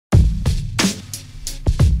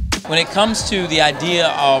when it comes to the idea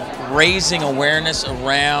of raising awareness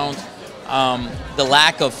around the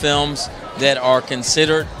lack of films that are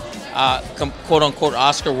considered quote-unquote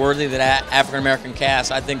Oscar-worthy, that African-American cast,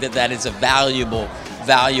 I think that that is a valuable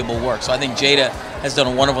work. So I think Jada has done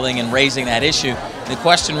a wonderful thing in raising that issue. The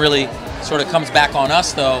question really sort of comes back on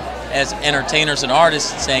us, though, as entertainers and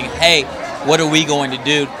artists, saying, hey, what are we going to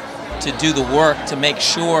do the work to make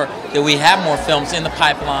sure that we have more films in the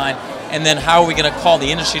pipeline, and then how are we going to call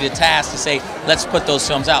the industry to task to say, let's put those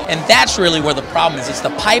films out? And that's really where the problem is. It's the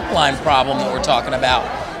pipeline problem that we're talking about.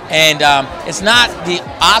 And it's not the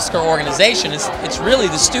Oscar organization, it's really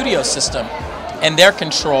the studio system and their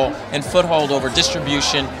control and foothold over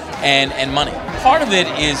distribution and money. Part of it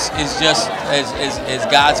is just is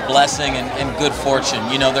God's blessing and good fortune.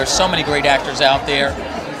 You know, there's so many great actors out there.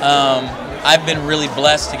 I've been really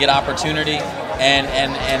blessed to get opportunity,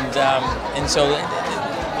 and so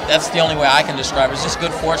that's the only way I can describe it. It's just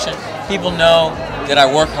good fortune. People know that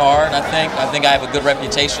I work hard. I think I have a good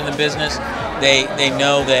reputation in the business. They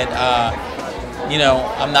know that you know,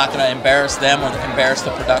 I'm not going to embarrass them or embarrass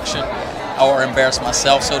the production or embarrass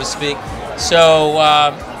myself, so to speak. So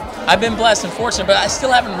I've been blessed and fortunate, but I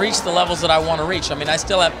still haven't reached the levels that I want to reach. I mean, I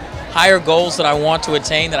still have higher goals that I want to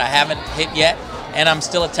attain that I haven't hit yet, and I'm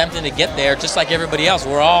still attempting to get there, just like everybody else.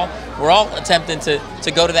 We're all attempting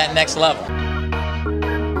to go to that next level.